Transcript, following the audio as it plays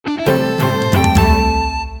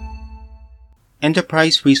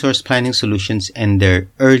Enterprise resource planning solutions and their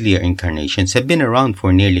earlier incarnations have been around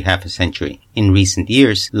for nearly half a century. In recent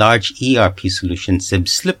years, large ERP solutions have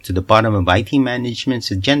slipped to the bottom of IT management's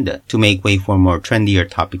agenda to make way for more trendier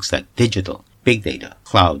topics like digital, big data,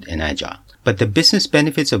 cloud, and agile. But the business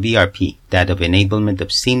benefits of ERP, that of enablement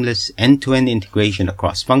of seamless end-to-end integration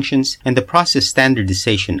across functions and the process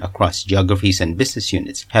standardization across geographies and business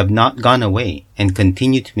units, have not gone away and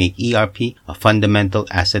continue to make ERP a fundamental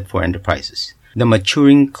asset for enterprises. The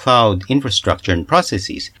maturing cloud infrastructure and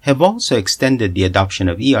processes have also extended the adoption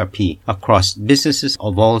of ERP across businesses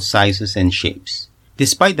of all sizes and shapes.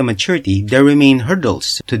 Despite the maturity, there remain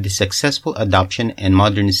hurdles to the successful adoption and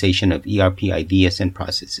modernization of ERP ideas and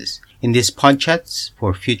processes. In this podcast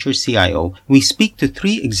for Future CIO, we speak to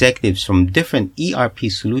 3 executives from different ERP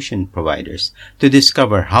solution providers to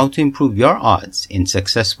discover how to improve your odds in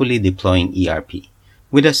successfully deploying ERP.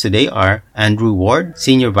 With us today are Andrew Ward,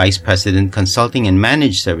 Senior Vice President, Consulting and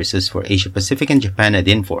Managed Services for Asia Pacific and Japan at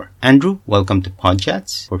Infor. Andrew, welcome to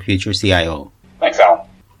Podchats for Future CIO. Thanks, Alan.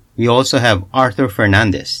 We also have Arthur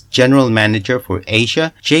Fernandez, General Manager for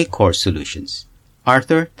Asia, J-Core Solutions.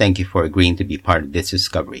 Arthur, thank you for agreeing to be part of this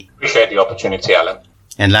discovery. Appreciate the opportunity, Alan.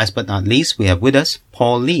 And last but not least, we have with us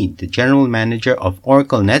Paul Lee, the General Manager of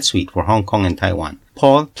Oracle NetSuite for Hong Kong and Taiwan.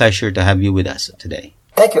 Paul, pleasure to have you with us today.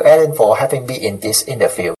 Thank you, Alan, for having me in this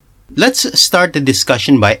interview. Let's start the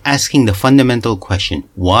discussion by asking the fundamental question: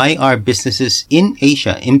 why are businesses in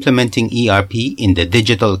Asia implementing ERP in the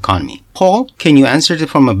digital economy? Paul, can you answer it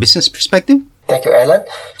from a business perspective? Thank you, Alan.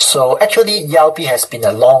 So actually, ERP has been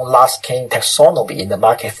a long-lasting taxonomy in the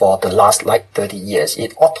market for the last 30 years.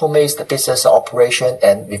 It automates the business operation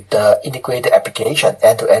and with the integrated application,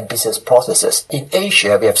 end-to-end business processes. In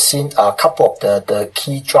Asia, we have seen a couple of the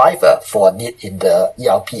key driver for need in the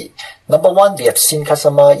ERP. Number one, we have seen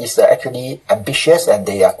customer is actually ambitious and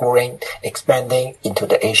they are growing, expanding into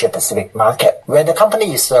the Asia Pacific market. When the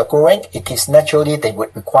company is growing, it is naturally they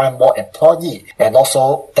would require more employee and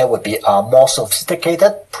also there would be more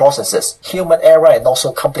sophisticated processes. Human error and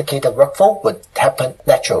also complicated workflow would happen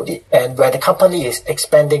naturally. And when the company is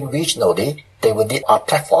expanding regionally, they will need a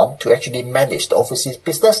platform to actually manage the overseas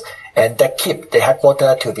business and that keep the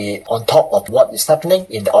headquarters to be on top of what is happening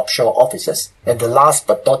in the offshore offices. And the last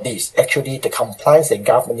but not least, actually the compliance and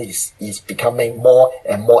governance is becoming more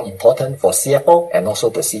and more important for CFO and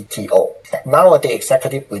also the CTO. Nowadays,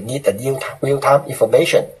 executive will need a real-time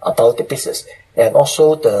information about the business and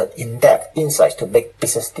also the in-depth insights to make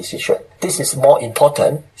business decisions. This is more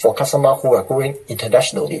important for customers who are growing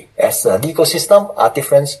internationally, as the legal system are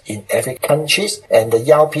different in every country, and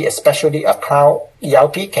the ERP, especially a cloud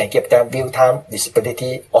ERP, can give them real-time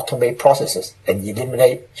visibility, automate processes, and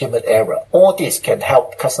eliminate human error. All this can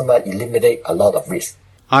help customers eliminate a lot of risk.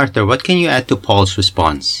 Arthur, what can you add to Paul's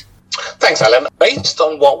response? Thanks, Alan. Based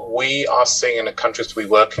on what we are seeing in the countries we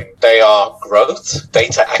work in, they are growth,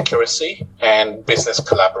 data accuracy, and business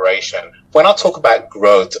collaboration. When I talk about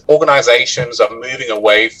growth, organizations are moving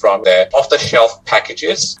away from their off-the-shelf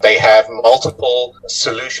packages. They have multiple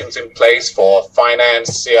solutions in place for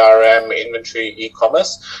finance, CRM, inventory,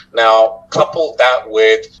 e-commerce. Now, couple that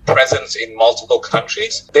with presence in multiple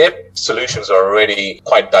countries, their solutions are already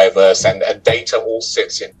quite diverse and data all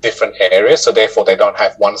sits in different areas. So therefore, they don't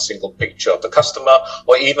have one single picture of the customer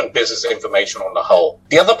or even business information on the whole.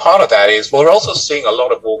 The other part of that is we're also seeing a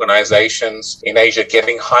lot of organizations in Asia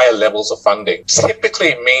getting higher levels of funding. Typically,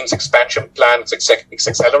 it means expansion plans it's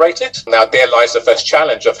accelerated. Now, there lies the first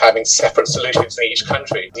challenge of having separate solutions in each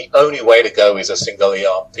country. The only way to go is a single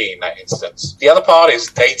ERP in that instance. The other part is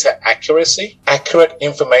data accuracy, accurate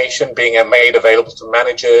information being made available to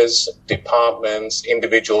managers, departments,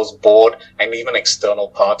 individuals, board, and even external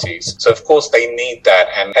parties. So, of course, they need that.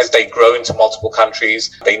 And as they grow into multiple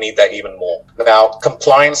countries, they need that even more. Now,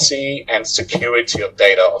 compliancy and security of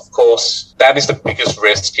data, of course, that is the biggest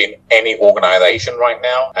risk in any organization right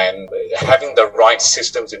now, and having the right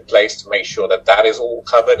systems in place to make sure that that is all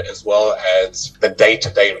covered as well as the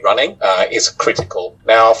day-to-day running is critical.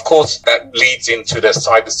 Now, of course, that leads into the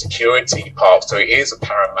cybersecurity part, so it is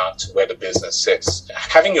paramount to where the business sits.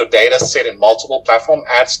 Having your data sit in multiple platforms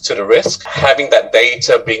adds to the risk, having that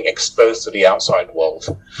data being exposed to the outside world.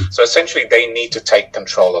 So essentially, they need to take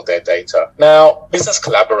control of their data. Now, business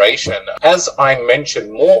collaboration, as I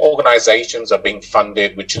mentioned, more organizations are being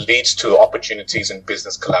funded, which leads to opportunities in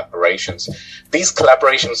business collaborations. These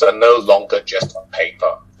collaborations are no longer just on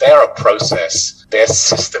paper. They're a process. They're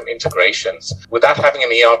system integrations. Without having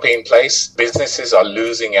an ERP in place, businesses are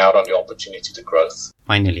losing out on the opportunity to growth.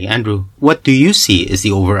 Finally, Andrew, what do you see as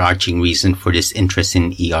the overarching reason for this interest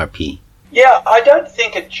in ERP? Yeah, I don't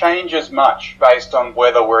think it changes much based on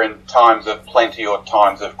whether we're in times of plenty or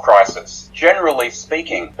times of crisis. Generally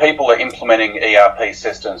speaking, people are implementing ERP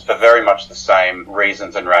systems for very much the same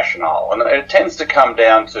reasons and rationale. And it tends to come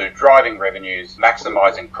down to driving revenues,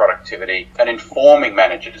 maximising productivity, and informing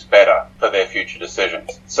managers better for their future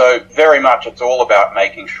decisions. So very much it's all about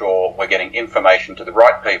making sure we're getting information to the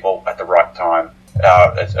right people at the right time,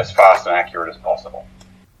 as fast and accurate as possible.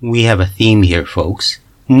 We have a theme here, folks.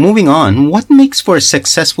 Moving on, what makes for a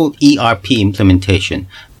successful ERP implementation?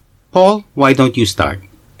 Paul, why don't you start?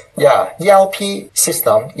 Yeah, ERP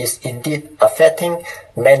system is indeed affecting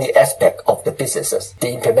many aspects of the businesses.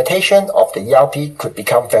 The implementation of the ERP could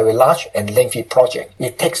become very large and lengthy project.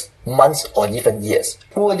 It takes months or even years.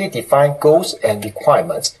 Poorly defined goals and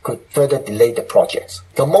requirements could further delay the projects.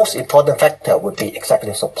 The most important factor would be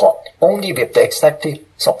executive support. Only with the executive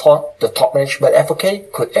support, the top management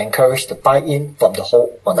advocate could encourage the buy-in from the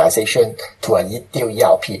whole organization to a new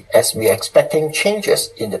ERP, as we are expecting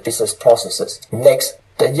changes in the business processes. Next,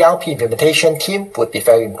 the ERP implementation team would be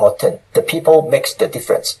very important. The people makes the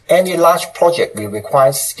difference. Any large project will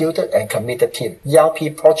require skilled and committed team.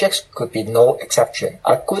 ERP projects could be no exception.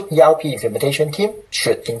 A good ERP implementation team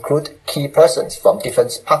should include key persons from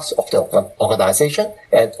different parts of the organization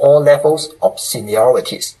and all levels of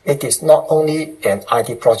seniorities. It is not only an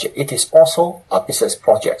IT project, it is also a business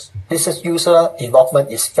project. Business user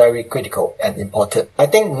involvement is very critical and important. I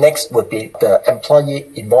think next would be the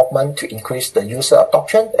employee involvement to increase the user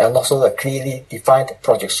adoption and also a clearly defined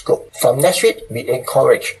project scope. From next week, we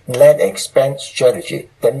encourage land and expand strategy.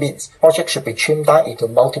 That means projects should be trimmed down into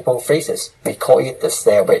multiple phases. We call it the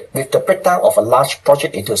stairway. With the breakdown of a large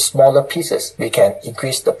project into smaller pieces, we can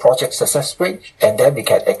increase the project success rate, and then we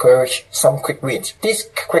can encourage some quick wins. These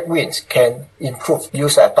quick wins can improve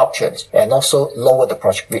user adoption and also lower the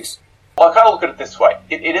project risk. Well, I kind of look at it this way.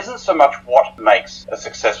 It isn't so much what makes a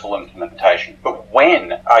successful implementation, but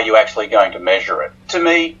when are you actually going to measure it? To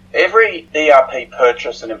me, every ERP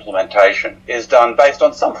purchase and implementation is done based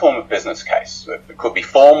on some form of business case. It could be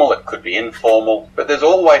formal, it could be informal, but there's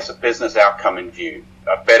always a business outcome in view.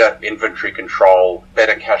 Better inventory control,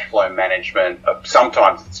 better cash flow management.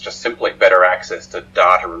 Sometimes it's just simply better access to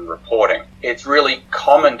data and reporting. It's really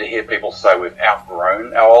common to hear people say we've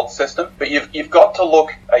outgrown our old system, but you've got to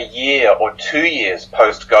look a year or 2 years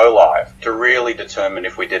post go live to really determine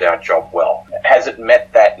if we did our job well. Has it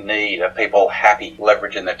met that need? Are people happy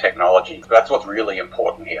leveraging the technology? That's what's really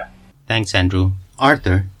important here. Thanks, Andrew.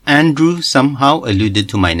 Arthur, Andrew somehow alluded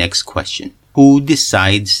to my next question. Who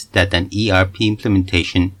decides that an ERP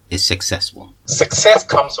implementation is successful? Success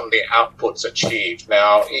comes from the outputs achieved.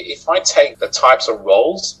 Now, if I take the types of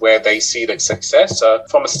roles where they see the success,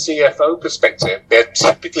 from a CFO perspective, they're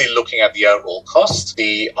typically looking at the overall cost,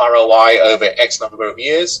 the ROI over X number of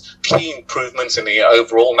years, key improvements in the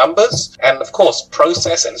overall numbers, and of course,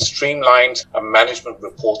 process and streamlined management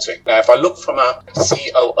reporting. Now, if I look from a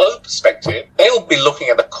COO perspective, they will be looking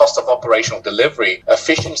at the cost of operational delivery,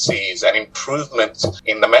 efficiencies, and improvements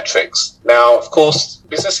in the metrics. Now, of course,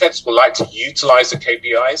 business heads will like to utilize the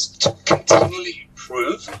KPIs to continually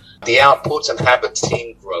improve the outputs and have a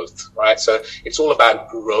team growth, right? So it's all about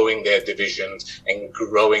growing their divisions and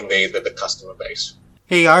growing the customer base.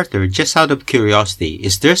 Hey Arthur, just out of curiosity,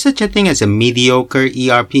 is there such a thing as a mediocre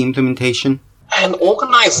ERP implementation? An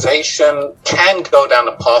organization can go down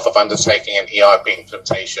the path of undertaking an ERP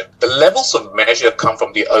implementation. The levels of measure come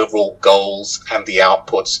from the overall goals and the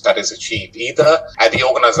outputs that is achieved, either at the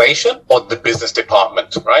organization or the business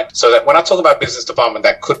department, right? So that when I talk about business department,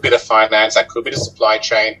 that could be the finance, that could be the supply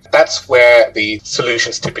chain. That's where the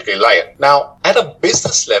solutions typically lay. Now, at a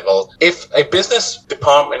business level, if a business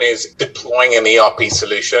department is deploying an ERP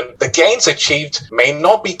solution, the gains achieved may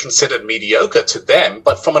not be considered mediocre to them,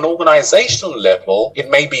 but from an organizational level,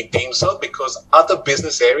 it may be deemed so because other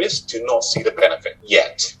business areas do not see the benefit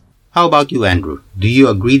yet. How about you, Andrew? Do you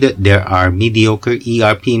agree that there are mediocre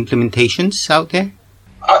ERP implementations out there?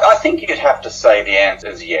 I think you'd have to say the answer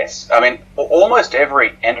is yes. I mean, almost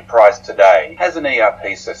every enterprise today has an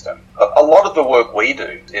ERP system. A lot of the work we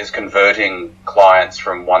do is converting clients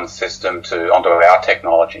from one system onto our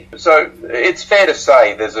technology. So it's fair to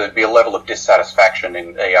say there's be a level of dissatisfaction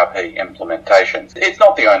in ERP implementations. It's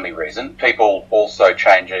not the only reason. People also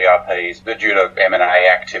change ERPs due to M&A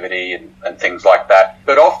activity and things like that.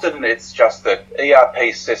 But often it's just that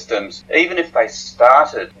ERP systems, even if they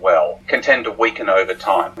started well, can tend to weaken over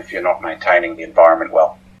time if you're not maintaining the environment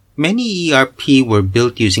well. Many ERP were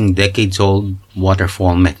built using decades-old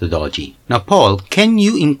waterfall methodology. Now, Paul, can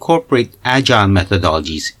you incorporate agile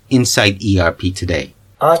methodologies inside ERP today?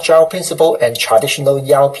 Agile principle and traditional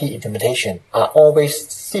ERP implementation are always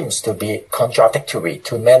seems to be contradictory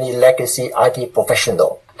to many legacy IT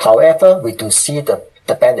professionals. However, we do see the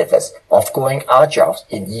benefits of going agile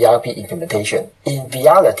in ERP implementation. In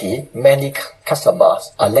reality, many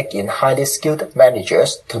customers are lacking highly skilled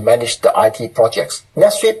managers to manage the IT projects.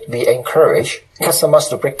 NetSuite, we encourage customers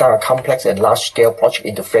to break down a complex and large-scale project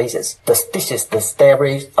into phases. This is the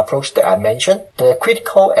stairway approach that I mentioned. The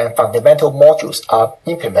critical and fundamental modules are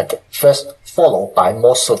implemented first, followed by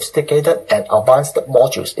more sophisticated and advanced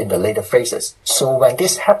modules in the later phases. So when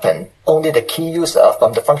this happens, only the key user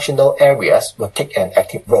from the functional areas will take an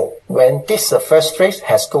active role. When this first phase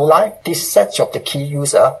has go live, this set of the key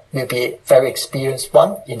user will be very experienced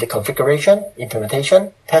one in the configuration,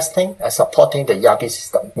 implementation, testing, and supporting the ERP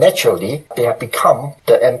system. Naturally, they have become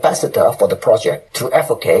the ambassador for the project to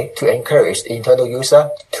advocate, to encourage the internal user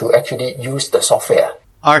to actually use the software.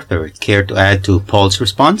 Arthur, care to add to Paul's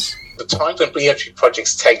response? The time when ERP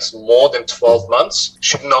projects takes more than 12 months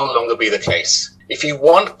should no longer be the case. If you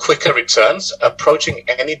want quicker returns, approaching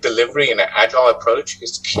any delivery in an agile approach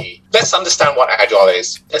is key. Let's understand what agile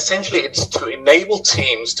is. Essentially, it's to enable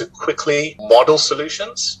teams to quickly model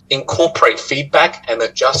solutions, incorporate feedback, and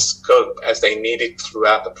adjust scope as they need it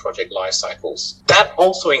throughout the project life cycles. That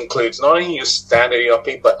also includes not only your standard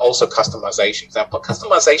ERP, but also customizations. Now,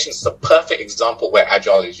 customization is the perfect example where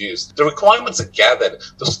agile is used. The requirements are gathered,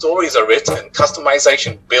 the stories are written,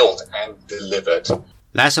 customization built and delivered.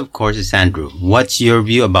 Last, of course, is Andrew. What's your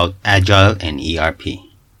view about Agile and ERP?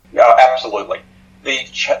 Yeah, absolutely.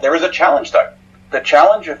 There is a challenge, though. The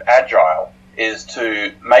challenge of Agile is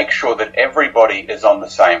to make sure that everybody is on the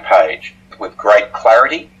same page with great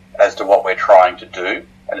clarity as to what we're trying to do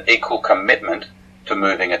and equal commitment to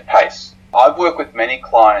moving at pace. I've worked with many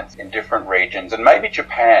clients in different regions, and maybe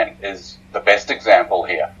Japan is the best example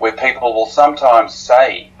here, where people will sometimes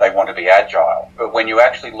say they want to be agile, but when you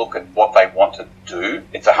actually look at what they want to do,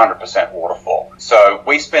 it's 100% waterfall. So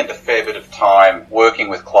we spend a fair bit of time working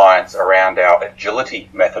with clients around our agility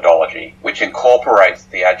methodology, which incorporates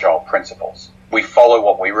the agile principles. We follow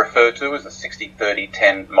what we refer to as the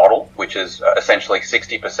 60-30-10 model, which is essentially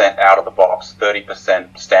 60% out of the box,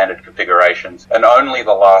 30% standard configurations, and only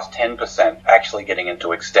the last 10% actually getting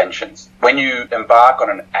into extensions. When you embark on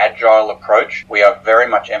an agile approach, we are very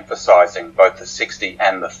much emphasizing both the 60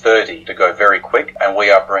 and the 30 to go very quick, and we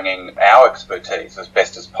are bringing our expertise as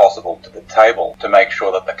best as possible to the table to make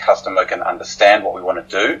sure that the customer can understand what we want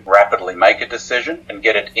to do, rapidly make a decision, and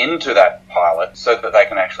get it into that pilot so that they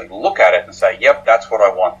can actually look at it and say, yep, that's what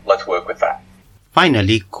I want. Let's work with that.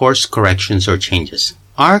 Finally, course corrections or changes.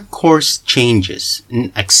 Are course changes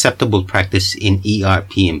an acceptable practice in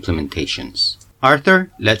ERP implementations?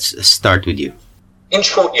 Arthur, let's start with you. In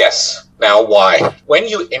short, yes. Now, why? When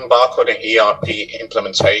you embark on an ERP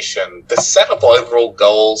implementation, the set of overall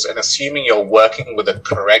goals and assuming you're working with the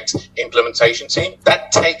correct implementation team,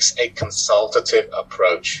 that takes a consultative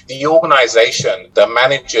approach. The organization, the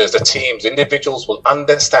managers, the teams, individuals will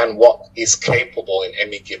understand what is capable in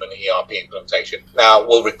any given ERP implementation. Now,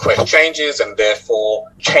 we'll request changes and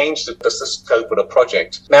therefore change the scope of the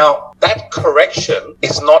project. Now, that correction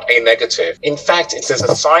is not a negative. In fact, it is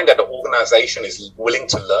a sign that the organization is willing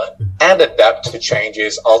to learn and adapt to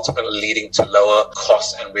changes, ultimately leading to lower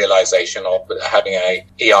costs and realization of having a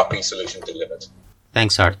ERP solution delivered.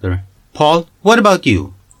 Thanks, Arthur. Paul, what about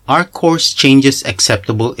you? Are course changes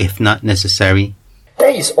acceptable if not necessary? There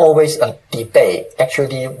is always a debate,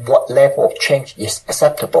 actually, what level of change is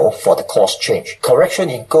acceptable for the course change. Correction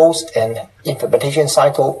in goals and implementation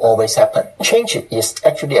cycle always happen. Change is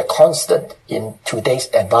actually a constant in today's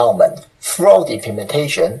environment. Throughout the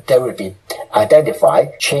implementation, there will be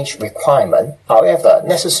identified change requirement. However,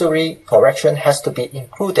 necessary correction has to be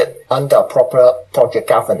included under proper project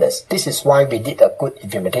governance. This is why we need a good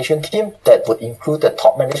implementation team that would include the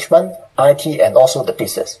top management, IT, and also the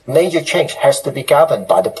business. Major change has to be governed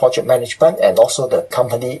by the project management and also the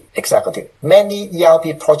company executive. Many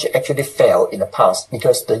ERP projects actually failed in the past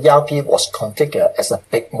because the ERP was configured as a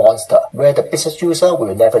big monster where the business user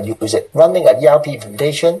will never use it. Running an ERP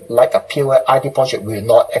implementation like a pure IT project will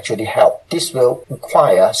not actually help. This will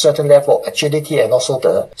require a certain level of agility and also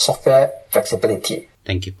the software flexibility.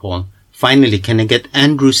 Thank you, Paul. Finally, can I get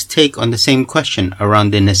Andrew's take on the same question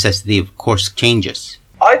around the necessity of course changes?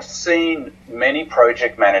 I've seen many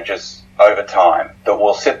project managers over time that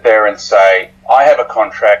will sit there and say, I have a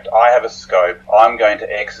contract, I have a scope, I'm going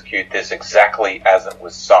to execute this exactly as it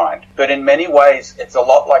was signed. But in many ways, it's a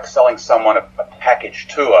lot like selling someone a package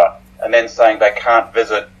tour and then saying they can't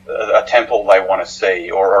visit a temple they want to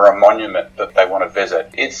see or a monument that they want to visit.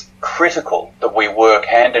 It's critical that we work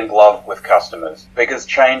hand in glove with customers because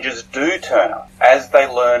changes do turn up. As they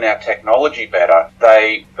learn our technology better,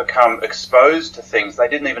 they become exposed to things they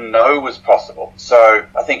didn't even know was possible. So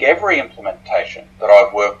I think every implementation that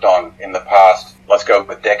I've worked on in the past, let's go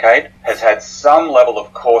with decade, has had some level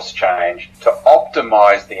of course change to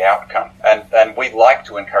optimize the outcome. And we like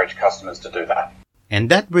to encourage customers to do that. And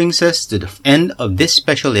that brings us to the end of this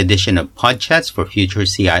special edition of PodChats for Future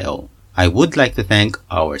CIO. I would like to thank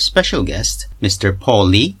our special guest, Mr. Paul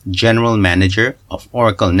Lee, General Manager of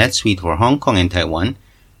Oracle NetSuite for Hong Kong and Taiwan,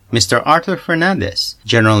 Mr. Arthur Fernandez,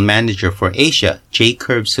 General Manager for Asia,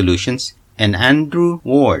 J-Curve Solutions, and Andrew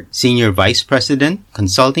Ward, Senior Vice President,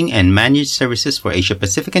 Consulting and Managed Services for Asia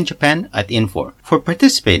Pacific and Japan at Infor, for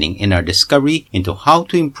participating in our discovery into how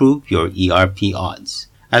to improve your ERP odds.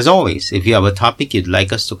 As always, if you have a topic you'd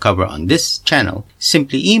like us to cover on this channel,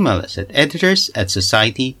 simply email us at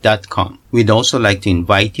editors@society.com. We'd also like to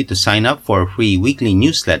invite you to sign up for a free weekly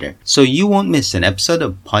newsletter so you won't miss an episode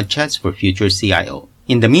of PodChats for Future CIO.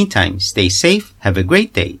 In the meantime, stay safe, have a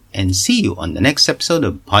great day, and see you on the next episode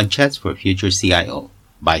of PodChats for Future CIO.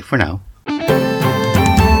 Bye for now.